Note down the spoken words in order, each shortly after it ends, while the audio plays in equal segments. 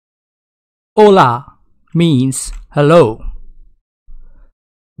Hola means hello.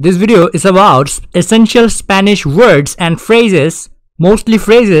 This video is about essential Spanish words and phrases, mostly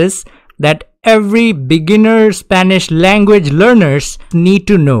phrases that every beginner Spanish language learners need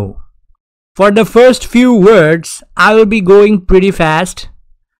to know. For the first few words, I will be going pretty fast.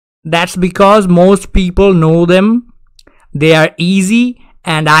 That's because most people know them. They are easy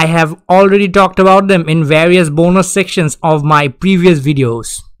and I have already talked about them in various bonus sections of my previous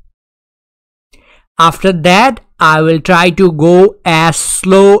videos. After that, I will try to go as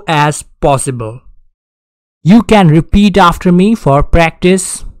slow as possible. You can repeat after me for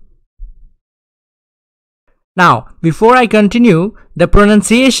practice. Now, before I continue, the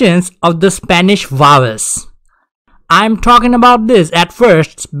pronunciations of the Spanish vowels. I'm talking about this at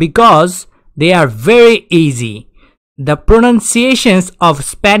first because they are very easy. The pronunciations of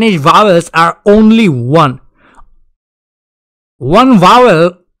Spanish vowels are only one. One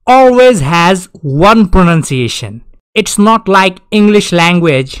vowel always has one pronunciation. It's not like English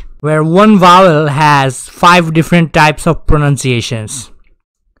language where one vowel has 5 different types of pronunciations.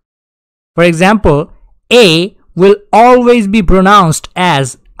 For example, A will always be pronounced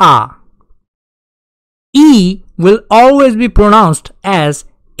as A. E will always be pronounced as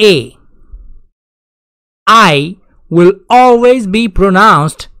A. I will always be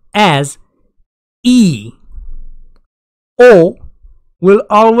pronounced as E. O will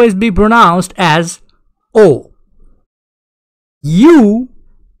always be pronounced as O. U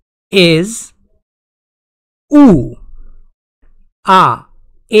is U. A,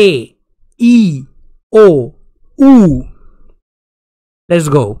 E, O, U. Let's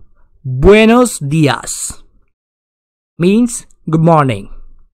go. Buenos días means good morning.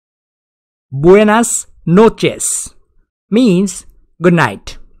 Buenas noches means good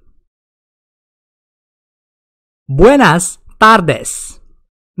night. Buenas tardes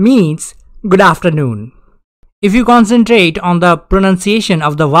means good afternoon. If you concentrate on the pronunciation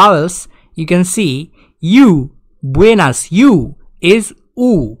of the vowels, you can see U, buenas, U is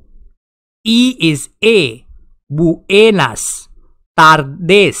U. E is A, buenas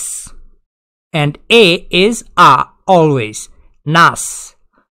tardes. And A is A always, nas,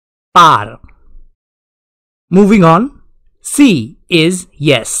 par. Moving on, C is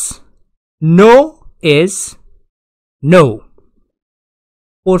yes. No is no.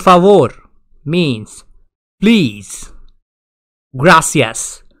 Por favor means please.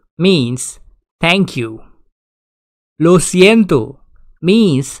 Gracias means thank you. Lo siento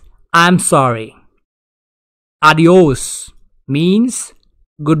means I'm sorry. Adios means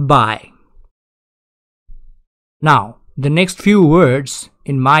goodbye. Now, the next few words,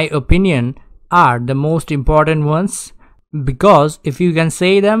 in my opinion, are the most important ones because if you can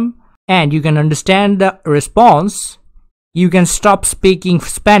say them and you can understand the response, you can stop speaking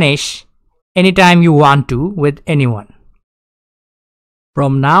Spanish anytime you want to with anyone.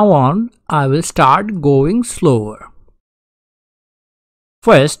 From now on, I will start going slower.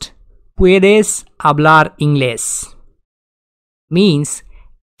 First, ¿puedes hablar inglés? Means,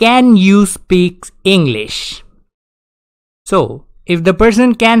 can you speak English? So, if the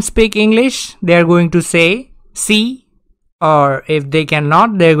person can speak English, they are going to say sí, or if they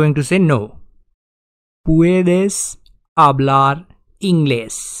cannot, they are going to say no. ¿Puedes hablar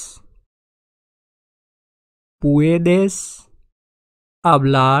inglés? ¿Puedes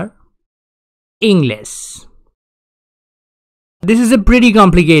hablar inglés? This is a pretty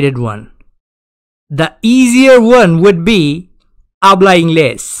complicated one. The easier one would be habla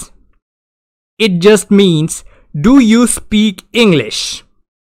inglés. It just means, do you speak English?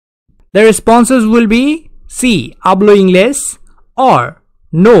 The responses will be sí, hablo inglés, or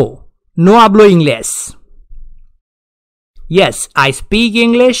no, no hablo inglés. Yes, I speak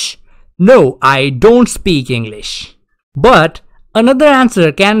English. No, I don't speak English. But another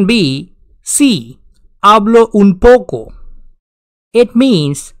answer can be sí, hablo un poco. It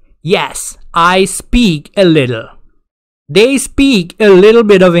means, yes, I speak a little. They speak a little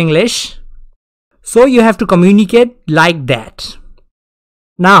bit of English. So you have to communicate like that.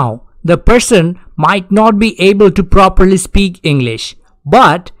 Now, the person might not be able to properly speak English,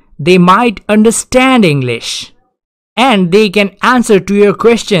 but they might understand English. And they can answer to your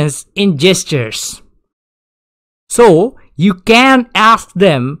questions in gestures. So, you can ask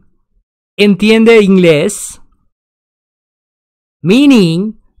them, ¿entiende inglés?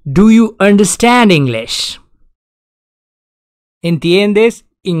 Meaning, do you understand English? ¿Entiendes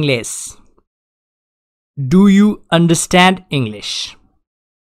inglés? Do you understand English?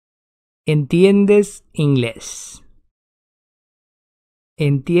 ¿Entiendes inglés?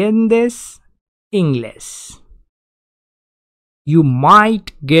 ¿Entiendes inglés? you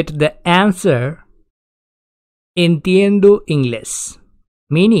might get the answer entiendo inglés,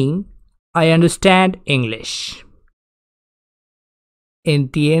 meaning I understand English.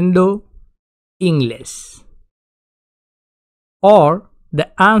 Entiendo inglés. Or the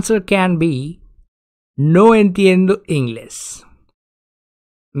answer can be no entiendo inglés,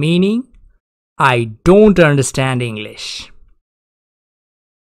 meaning I don't understand English.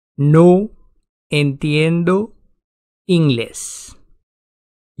 No entiendo inglés.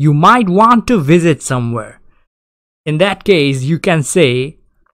 You might want to visit somewhere. In that case, you can say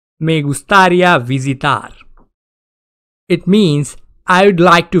me gustaría visitar. It means I would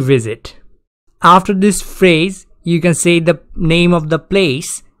like to visit. After this phrase, you can say the name of the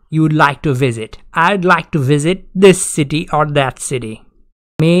place you would like to visit. I would like to visit this city or that city.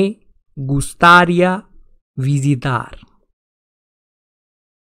 Me gustaría visitar.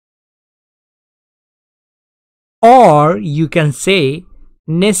 Or you can say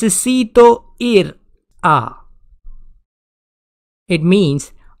necesito ir a. It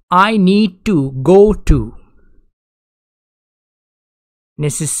means I need to go to.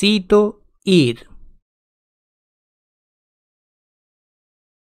 Necesito ir.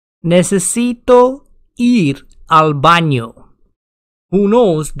 Necesito ir al baño. Who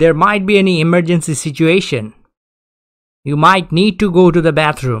knows, there might be any emergency situation. You might need to go to the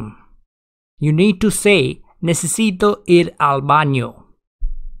bathroom. You need to say necesito ir al baño.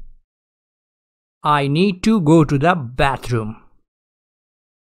 I need to go to the bathroom.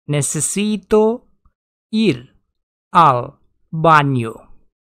 Necesito ir al baño.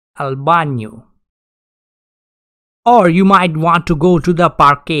 Al baño. Or you might want to go to the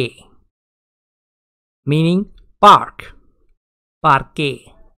parque, meaning park.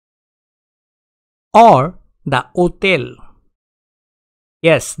 Parque. Or the hotel.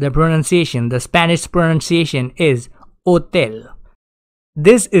 Yes, the pronunciation, the Spanish pronunciation is hotel.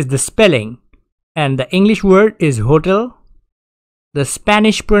 This is the spelling, and the English word is hotel. The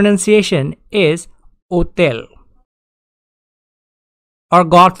Spanish pronunciation is hotel. Or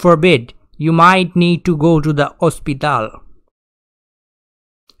God forbid, you might need to go to the hospital.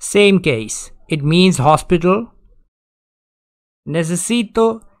 Same case, it means hospital.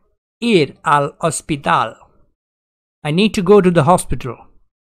 Necesito ir al hospital. I need to go to the hospital.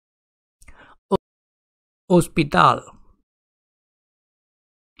 Hospital.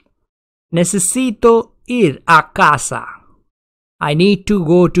 Necesito ir a casa. I need to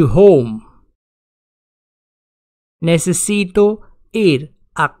go to home. Necesito ir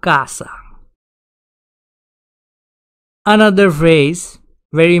a casa. Another phrase,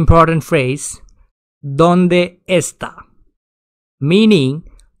 very important phrase, ¿dónde está? Meaning,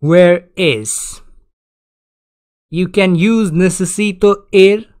 where is? You can use necesito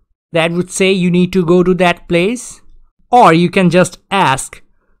ir, that would say you need to go to that place. Or you can just ask,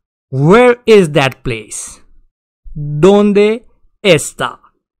 where is that place? ¿Dónde está?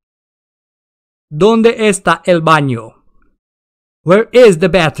 ¿Dónde está el baño? Where is the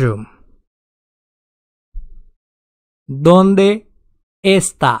bathroom? ¿Dónde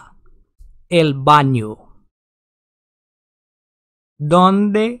está el baño?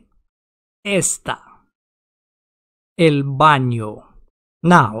 ¿Dónde está el baño?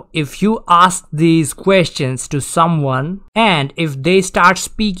 Now, if you ask these questions to someone and if they start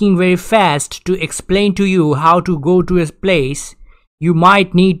speaking very fast to explain to you how to go to a place, you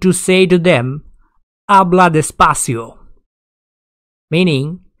might need to say to them, habla despacio,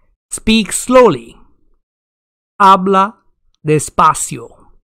 meaning speak slowly. Habla despacio.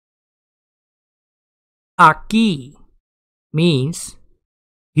 Aquí means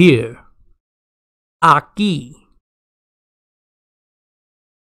here. Aquí.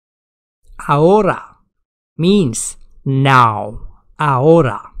 Ahora means now.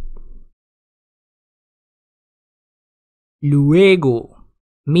 Ahora. Luego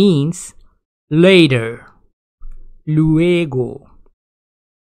means later. Luego.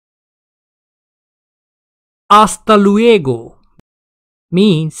 Hasta luego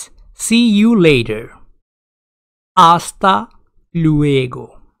means see you later. Hasta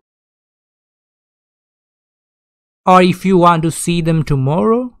luego. Or if you want to see them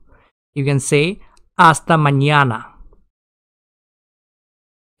tomorrow, you can say hasta mañana.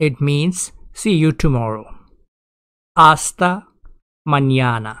 It means see you tomorrow. Hasta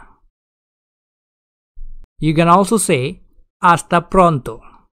mañana. You can also say hasta pronto,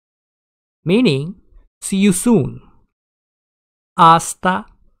 meaning see you soon. Hasta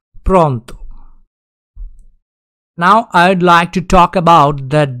pronto. Now I'd like to talk about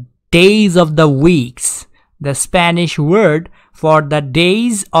the days of the weeks, the Spanish word for the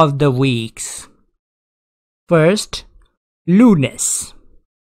days of the weeks. First, Lunes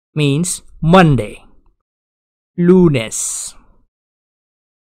means Monday. Lunes.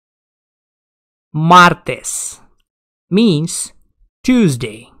 Martes means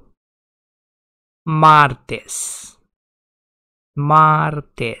Tuesday. Martes.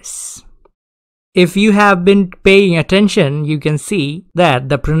 Martes. If you have been paying attention, you can see that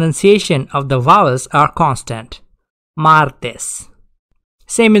the pronunciation of the vowels are constant. Martes.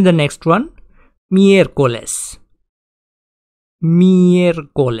 Same in the next one. Miércoles.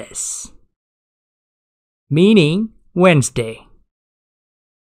 Miércoles. Meaning Wednesday.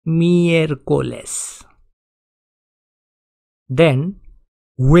 Miércoles. Then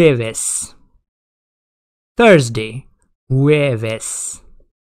jueves. Thursday. Jueves.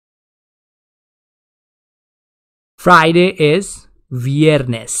 Friday is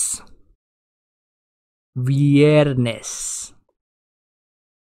viernes. Viernes.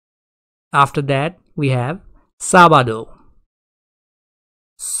 After that, we have sábado.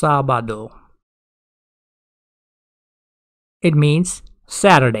 Sábado. It means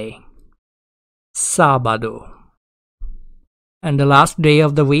Saturday. Sábado. And the last day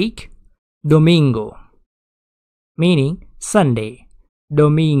of the week, domingo, meaning Sunday.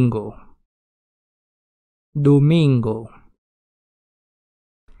 Domingo. Domingo.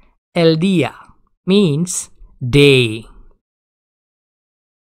 El día means day.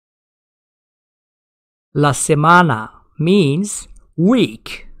 La semana means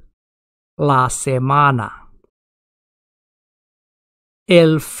week. La semana.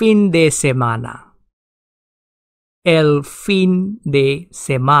 El fin de semana. El fin de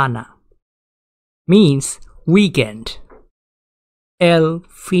semana means weekend. El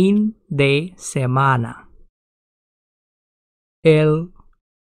fin de semana. El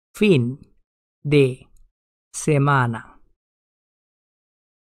fin de semana.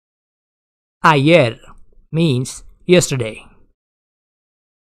 Ayer means yesterday.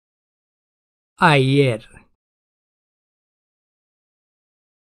 Ayer.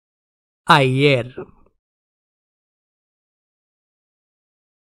 Ayer.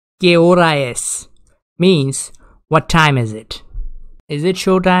 ¿Qué hora es? Means what time is it? Is it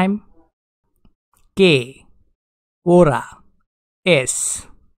showtime? ¿Qué hora es?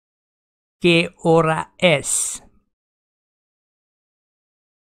 ¿Qué hora es?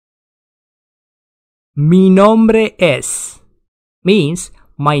 Mi nombre es means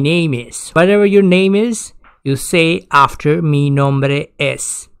my name is. Whatever your name is, you say after mi nombre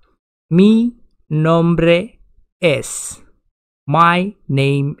es. Mi nombre es. My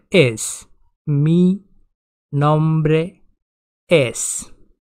name is. Mi nombre es.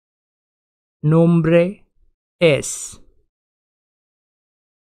 Nombre es.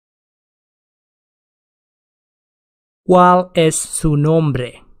 ¿Cuál es su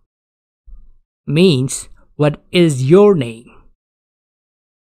nombre? Means what is your name?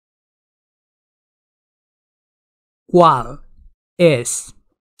 ¿Cuál es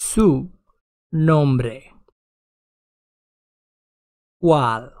su nombre?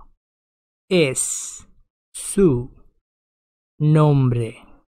 ¿Cuál es su nombre?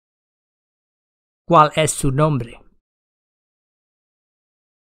 ¿Cuál es su nombre?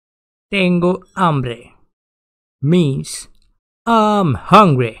 Tengo hambre means I'm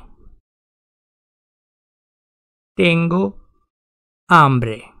hungry. Tengo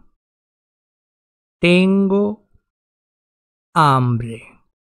hambre. Tengo hambre.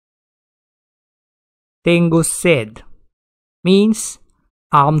 Tengo sed means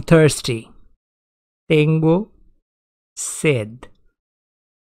I'm thirsty. Tengo sed.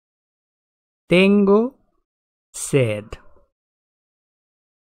 Tengo sed.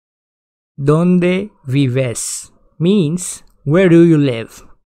 ¿Dónde vives? Means where do you live?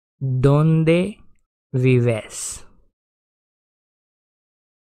 ¿Dónde vives?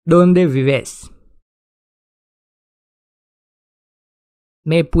 ¿Dónde vives?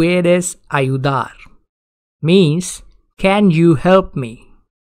 ¿Me puedes ayudar? Means can you help me?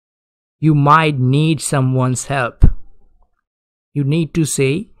 You might need someone's help. You need to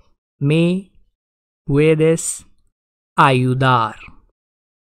say ¿me puedes ayudar?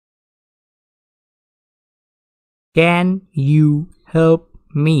 Can you help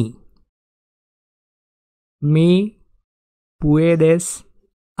me? ¿Me puedes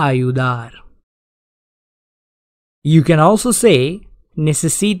ayudar? You can also say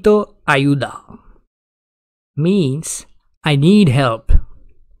necesito ayuda. Means I need help.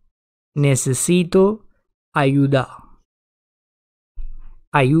 Necesito ayuda.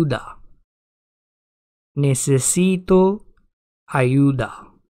 Ayuda. Necesito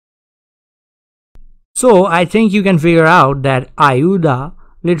ayuda. So I think you can figure out that ayuda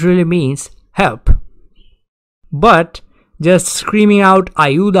literally means help. But Just screaming out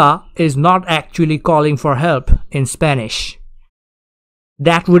ayuda is not actually calling for help in Spanish.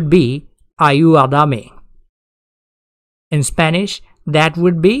 That would be ayúdame. In Spanish, that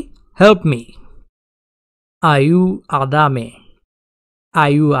would be help me. Ayúdame.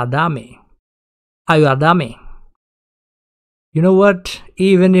 Ayúdame. Ayúdame. You know what?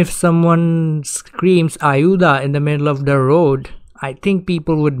 Even if someone screams ayuda in the middle of the road, I think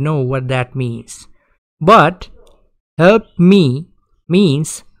people would know what that means. But help me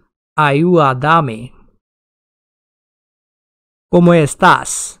means ayúdame. ¿Cómo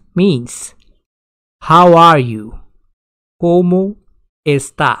estás? Means how are you? ¿Cómo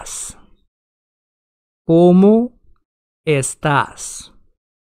estás? ¿Cómo estás?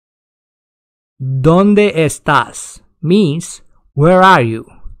 ¿Dónde estás? Means where are you?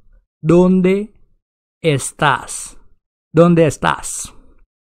 ¿Dónde estás? ¿Dónde estás?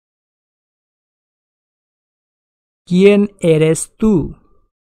 ¿Quién eres tú?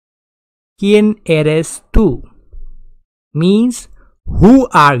 ¿Quién eres tú? Means who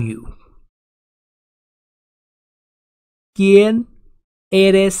are you? ¿Quién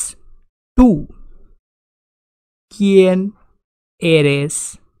eres tú? ¿Quién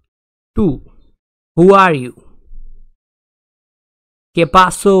eres tú? Who are you? ¿Qué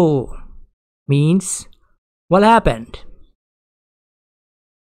pasó? Means what happened?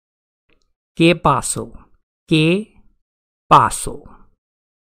 ¿Qué pasó? ¿Qué pasó?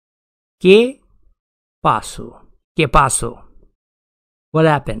 ¿Qué pasó? ¿Qué pasó? What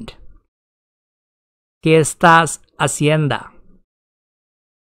happened? ¿Qué estás haciendo?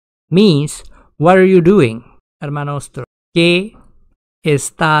 Means what are you doing, hermano nuestro? ¿Qué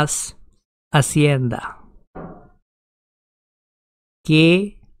estás haciendo?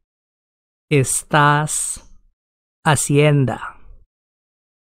 ¿Qué estás haciendo?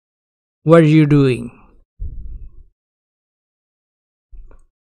 What are you doing?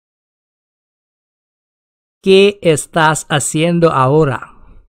 ¿Qué estás haciendo ahora?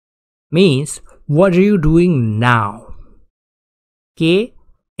 Means what are you doing now? ¿Qué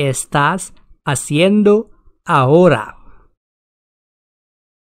estás haciendo ahora?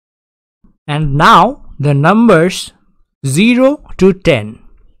 And now the numbers 0 to 10.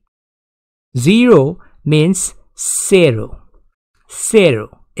 0 means 0. 0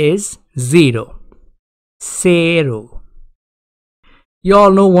 is 0. 0. You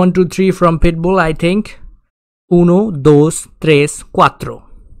all know 1, 2, 3 from Pitbull, I think. 1, 2, 3, 4.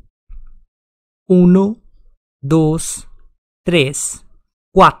 1, 2, 3,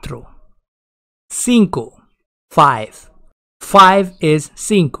 4. 5, 5. 5 is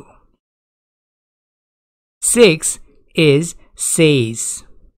 5. 6 is 6.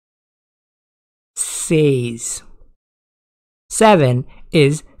 6. 7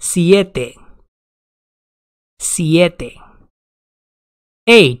 is 7. 7.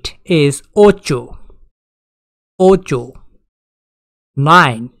 8 is 8. 8.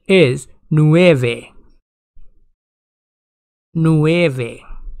 9 is 9. 9.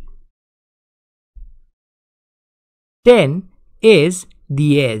 10 is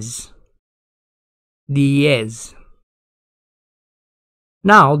 10. 10.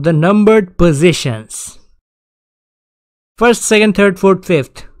 Now the numbered positions. First, second, third, fourth,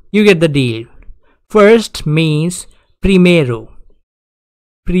 fifth. You get the deal. First means primero.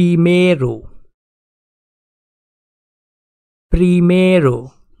 Primero.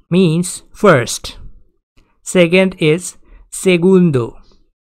 Primero means first. Second is segundo.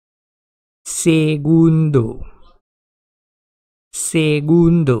 Segundo.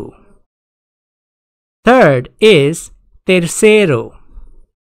 Segundo. Third is tercero.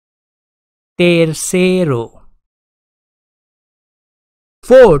 Tercero.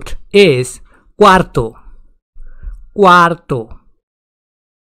 Fourth is cuarto. Cuarto.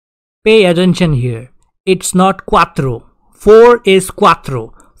 Pay attention here. It's not cuatro. 4 is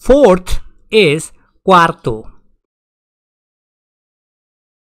cuatro. Fourth is cuarto.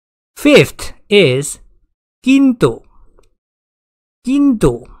 Fifth is quinto.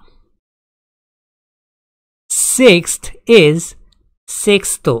 Quinto. Sixth is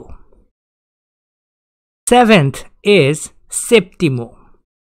sexto. Seventh is séptimo.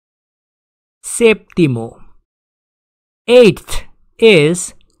 Séptimo. Eighth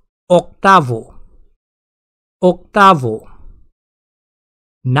is octavo. Octavo.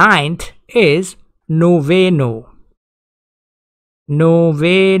 Ninth is noveno.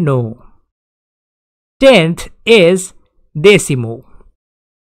 Noveno. 10th is décimo.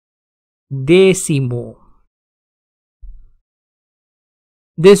 Décimo.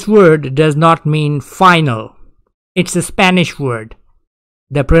 This word does not mean final. It's a Spanish word.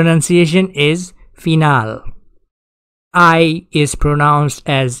 The pronunciation is final. I is pronounced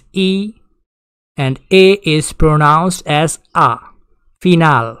as E and A is pronounced as A.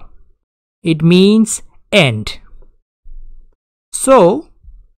 Final. It means end. So,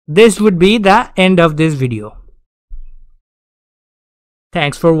 this would be the end of this video.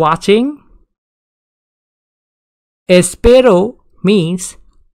 Thanks for watching. Espero means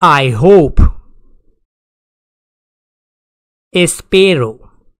I hope. Espero.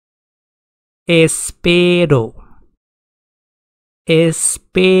 Espero.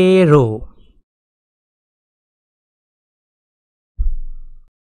 Espero.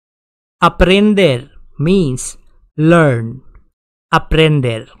 Aprender means learn.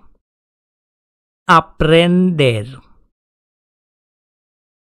 Aprender. Aprender.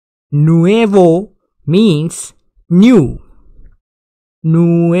 Nuevo means new.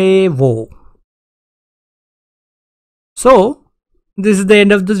 Nuevo. So, this is the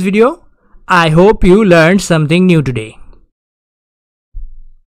end of this video. I hope you learned something new today.